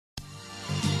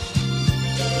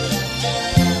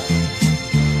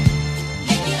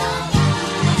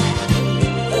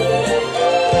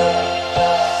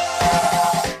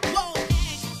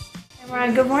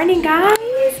Good morning, guys.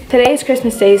 Today is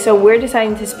Christmas Day, so we're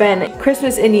deciding to spend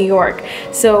Christmas in New York.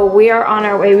 So we are on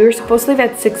our way. We were supposed to leave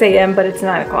at 6 a.m. but it's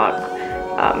 9 o'clock.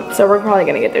 So we're probably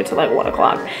gonna get there till like 1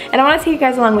 o'clock. And I wanna take you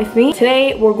guys along with me.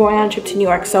 Today we're going on a trip to New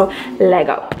York, so let's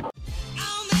go.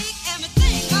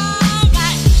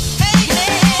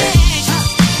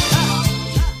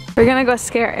 We're gonna go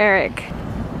scare Eric.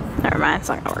 Never mind, it's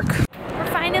not gonna work.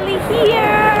 We're finally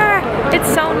here!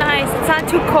 It's so nice. It's not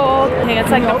too cold. I think it's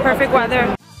like the perfect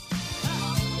weather.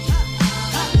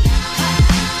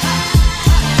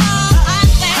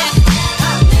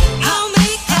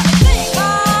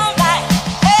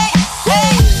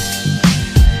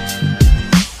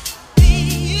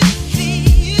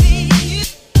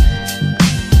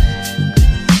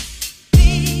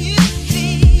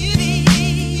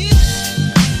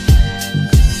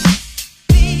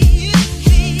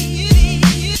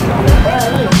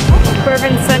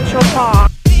 Central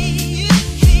Park.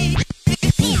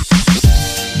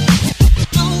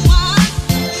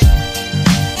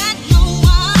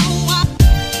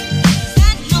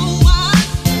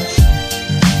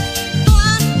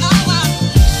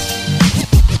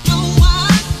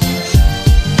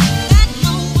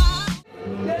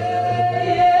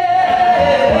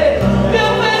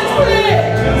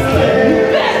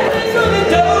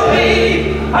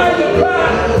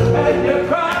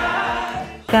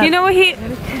 You know what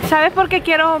 ¿Sabes por qué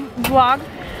quiero vlog?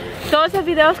 Todos los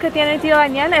videos que tiene el tío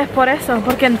Daniel es por eso,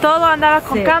 porque en todo andaba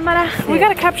con cámara. We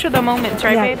gotta capture the moments,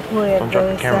 right, babe? Don't drop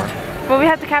the camera. But we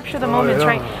have to capture the moments,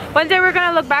 right? One day we're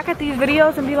gonna look back at these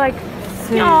videos and be like,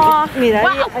 aww.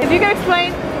 Wow. If you could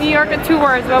explain New York in 2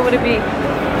 words, what would it be?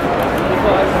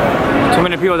 Too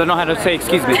many people that know how to say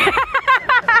excuse me.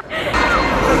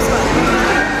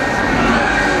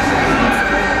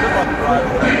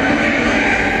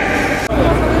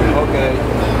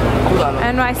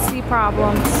 NYC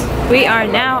problems. We are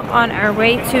now on our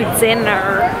way to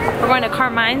dinner. We're going to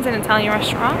Carmine's, an Italian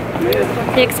restaurant.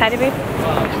 Are you excited, babe?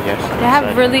 Yes. They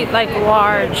have really like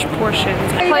large portions.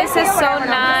 The place is so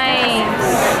nice.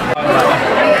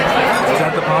 Is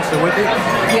that the pasta with it?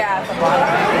 Yeah, the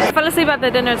pasta. I fell asleep at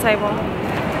the dinner table.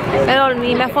 Me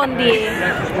dormí, me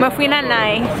fondí, me fui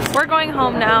nanay. We're going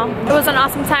home now. It was an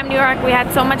awesome time in New York. We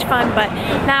had so much fun, but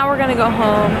now we're gonna go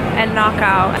home and knock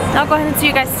out. I'll go ahead and see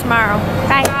you guys tomorrow.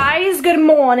 Bye. Guys, good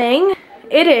morning.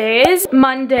 It is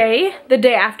Monday, the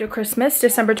day after Christmas,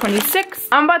 December 26th.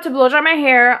 I'm about to blow dry my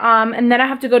hair, and then I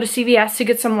have to go to CVS to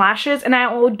get some lashes, and I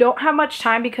don't have much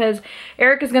time because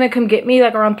Eric is gonna come get me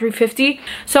like around 3:50.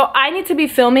 So I need to be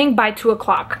filming by 2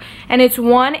 o'clock, and it's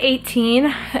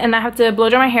 1:18, and I have to blow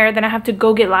dry my hair, then I have to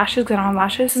go get lashes because I don't have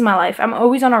lashes. This is my life. I'm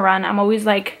always on a run. I'm always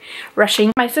like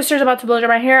rushing. My sister's about to blow dry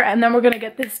my hair, and then we're gonna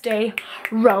get this day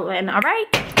rolling, all right?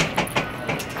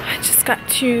 I just got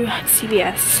to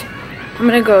CVS. I'm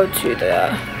gonna go to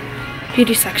the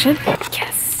beauty section.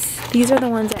 Yes, these are the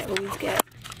ones I always get.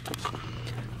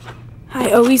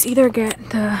 I always either get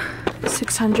the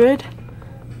 600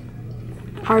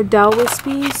 Ardell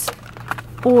Wispies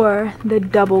or the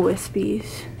double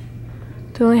Wispies.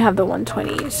 They only have the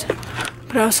 120s,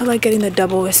 but I also like getting the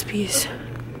double Wispies.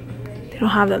 They don't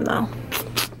have them though.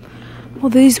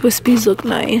 Well, these Wispies look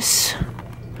nice.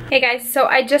 Hey guys, so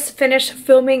I just finished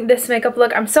filming this makeup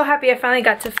look. I'm so happy I finally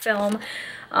got to film.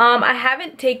 I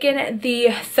haven't taken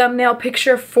the thumbnail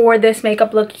picture for this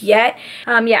makeup look yet.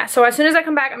 Yeah, so as soon as I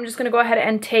come back, I'm just gonna go ahead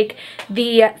and take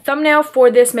the thumbnail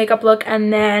for this makeup look,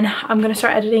 and then I'm gonna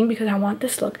start editing because I want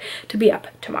this look to be up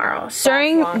tomorrow. So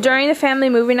during the family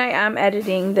movie night, I'm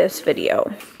editing this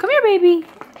video. Come here, baby.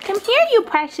 Come here, you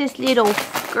precious little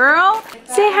girl.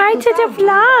 Say hi to the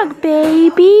vlog,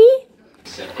 baby.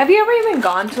 Have you ever even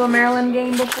gone to a Maryland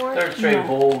game before? Third straight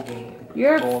bowl game.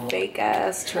 You're a fake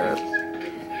ass chirp.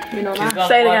 You know that?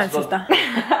 Say it again, sister.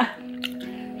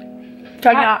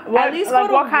 At least like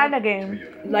what kind of game?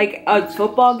 Like a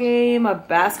football game, a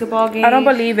basketball game. I don't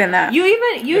believe in that. You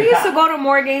used to go to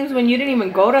more games when you didn't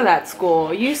even go to that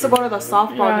school. You used to go to the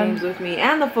softball games with me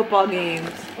and the football games.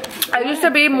 I used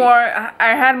to be more,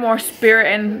 I had more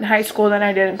spirit in high school than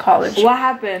I did in college. What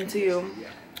happened to you?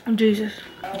 Jesus.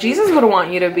 Jesus would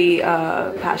want you to be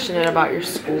passionate about your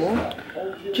school.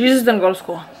 Jesus didn't go to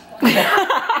school.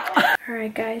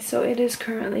 Alright guys, so it is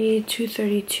currently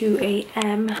 2:32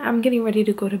 a.m. I'm getting ready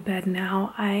to go to bed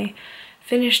now. I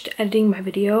finished editing my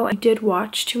video. I did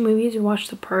watch 2 movies. I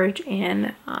watched The Purge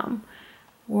and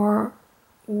War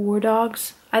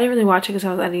Dogs. I didn't really watch it because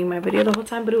I was editing my video the whole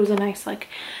time, but it was a nice like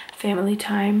family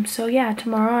time. So yeah,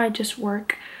 tomorrow I just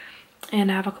work and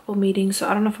I have a couple meetings, so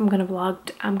I don't know if I'm gonna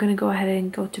vlog. I'm gonna go ahead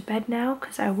and go to bed now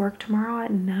because I work tomorrow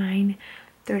at 9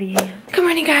 8:30 a.m. Good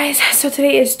morning, guys. So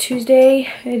today is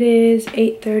Tuesday. It is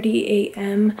 8:30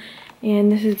 a.m.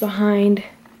 and this is behind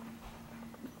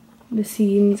the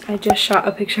scenes. I just shot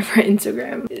a picture for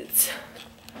Instagram. It's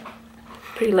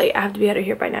pretty late. I have to be out of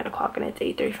here by 9 o'clock and it's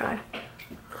 8:35.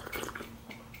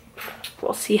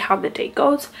 We'll see how the day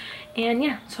goes. And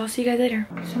yeah, so I'll see you guys later.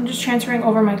 So I'm just transferring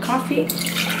over my coffee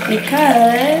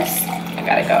because I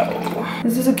gotta go.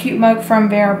 This is a cute mug from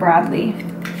Vera Bradley.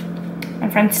 My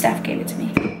friend Steph gave it to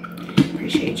me.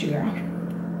 Appreciate you, girl.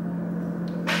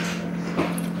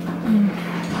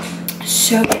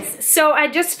 So I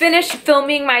just finished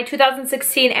filming my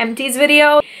 2016 empties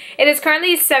video. It is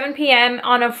currently 7 p.m.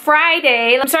 on a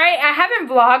Friday. I'm sorry, I haven't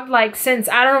vlogged like since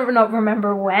I don't even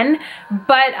remember when,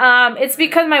 but it's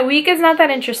because my week is not that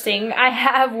interesting. I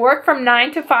have work from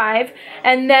 9 to 5,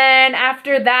 and then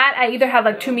after that I either have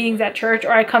like 2 meetings at church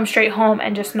or I come straight home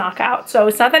and just knock out. So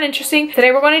it's not that interesting.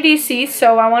 Today we're going to DC,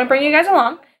 so I want to bring you guys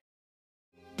along.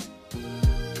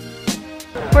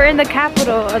 We're in the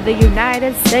capital of the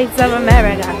United States of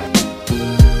America.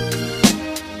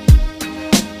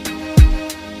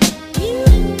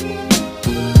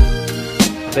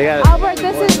 Albert,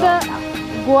 this is the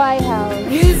White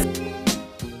House.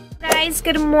 Guys,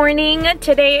 good morning.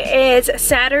 Today is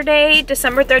Saturday,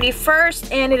 December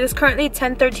 31st, and it is currently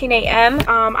 10:13 a.m.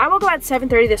 I woke up at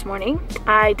 7:30 this morning.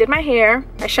 I did my hair,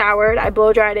 I showered, I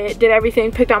blow dried it, did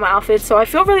everything, picked out my outfits, so I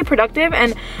feel really productive,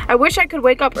 and I wish I could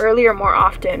wake up earlier more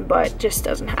often, but just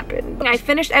doesn't happen. I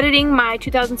finished editing my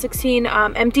 2016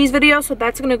 empties video, so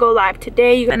that's gonna go live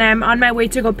today, and I'm on my way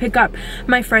to go pick up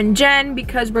my friend Jen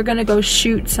because we're gonna go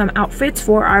shoot some outfits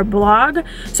for our blog.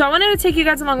 So I wanted to take you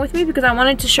guys along with me because I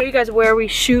wanted to show you guys where we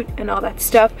shoot and all that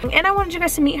stuff, and I wanted you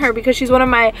guys to meet her because she's one of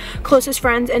my closest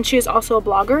friends and she is also a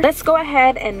blogger. Let's go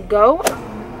ahead and go.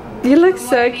 You look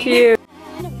so cute.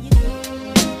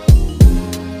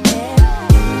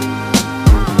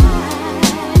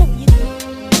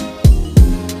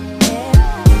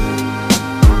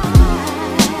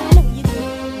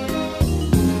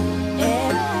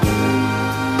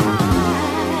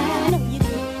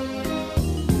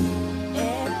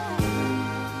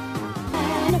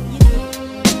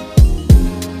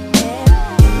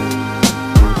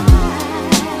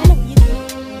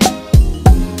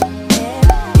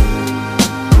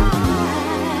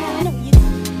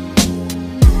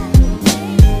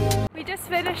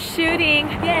 Shooting.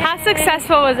 Yay. How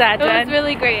successful was that, Jen? It was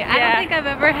really great. I don't think I've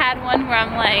ever had one where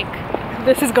I'm like,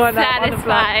 this is going satisfied on the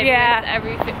vlog. Yeah, with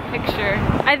every picture.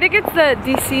 I think it's the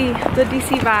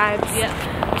DC vibes.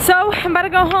 Yeah. So I'm about to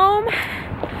go home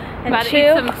and about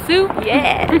chill. to eat some soup.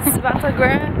 Yes, about to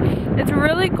grab. It's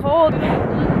really cold.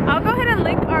 I'll go ahead and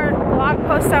link our blog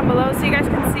post down below so you guys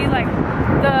can see like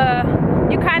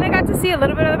you kind of got to see a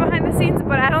little bit of the behind the scenes,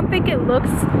 but I don't think it looks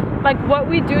like what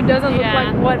we do doesn't look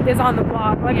like what is on the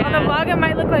blog. Like on the vlog it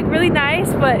might look like really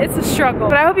nice, but it's a struggle.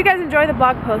 But I hope you guys enjoy the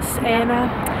blog post, and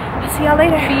I'll see y'all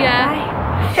later. See ya.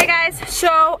 Bye. Hey guys,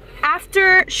 so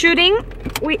after shooting,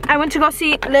 I went to go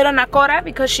see little Nakora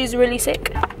because she's really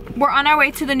sick. We're on our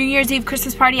way to the New Year's Eve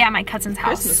Christmas party at my cousin's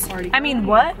house. Christmas party. I mean,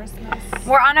 what? Christmas.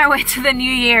 We're on our way to the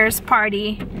New Year's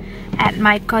party at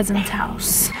my cousin's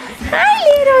house. Hi,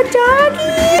 little doggy.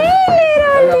 Hey,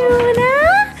 little Luna.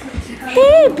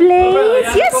 Hey,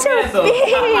 Blaze. You're so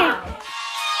big.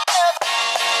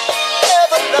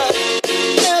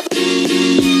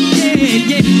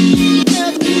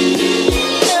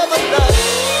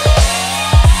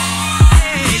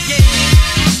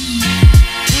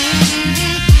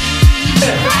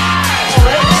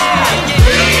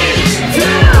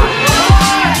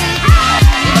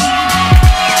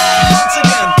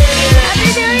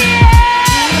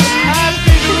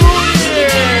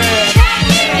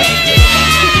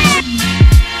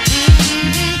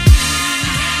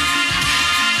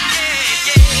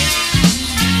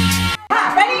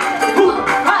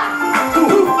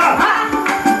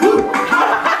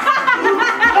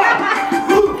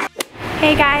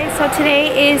 Hey guys, so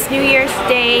today is New Year's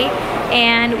Day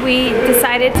and we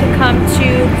decided to come to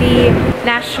the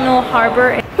National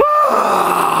Harbor.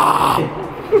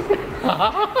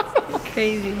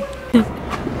 Crazy.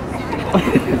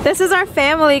 This is our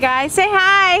family, guys. Say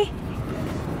hi.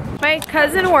 My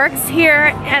cousin works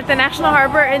here at the National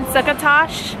Harbor in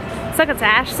Succotash.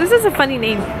 This is a funny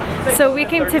name. So we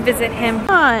came to visit him.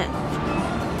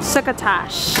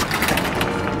 Succotash.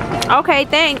 Okay,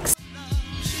 thanks.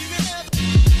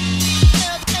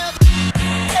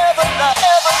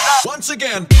 Once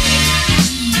again.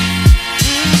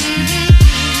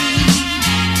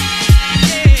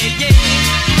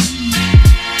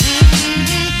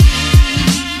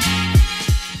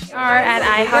 We are at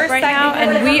IHOP right now,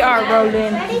 and we We are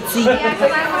rolling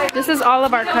deep. This is all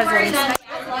of our cousins.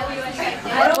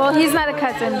 Well, he's not a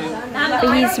cousin,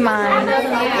 but he's mine.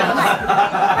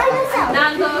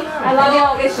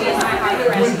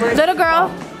 Little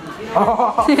girl.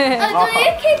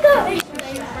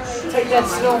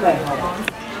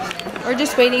 We're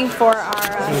just waiting for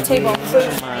our table.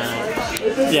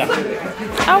 Yeah.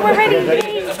 Oh, we're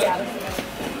ready.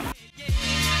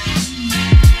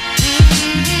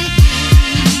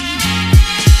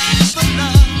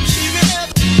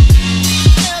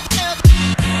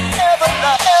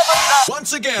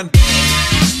 Once again.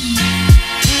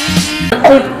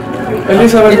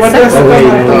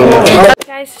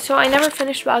 Guys, so I never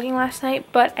finished vlogging last night,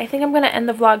 but I think I'm gonna end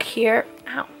the vlog here.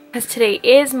 Ow. Because today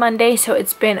is Monday, so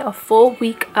it's been a full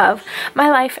week of my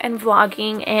life and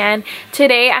vlogging, and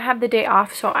today I have the day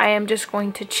off, so I am just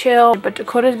going to chill. But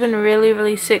Dakota's been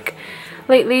really sick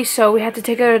lately, so we had to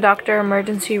take her to the doctor,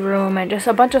 emergency room, and just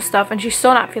a bunch of stuff, and she's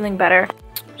still not feeling better.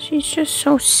 She's just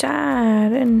so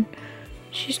sad, and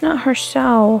she's not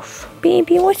herself.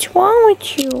 Baby, what's wrong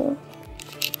with you?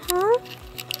 Huh?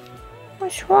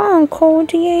 What's wrong,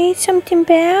 Cody? You ate something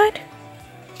bad?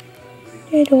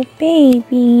 Little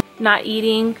baby. Not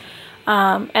eating,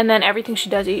 and then everything she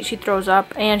does eat, she throws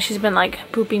up, and she's been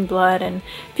like pooping blood. And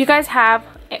if you guys have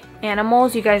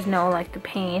animals, you guys know like the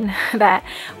pain that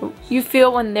you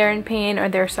feel when they're in pain or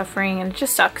they're suffering, and it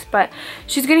just sucks. But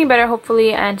she's getting better,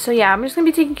 hopefully. And so yeah, I'm just gonna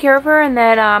be taking care of her, and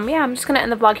then yeah, I'm just gonna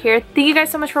end the vlog here. Thank you guys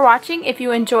so much for watching. If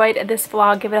you enjoyed this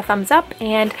vlog, give it a thumbs up,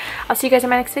 and I'll see you guys in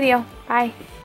my next video. Bye.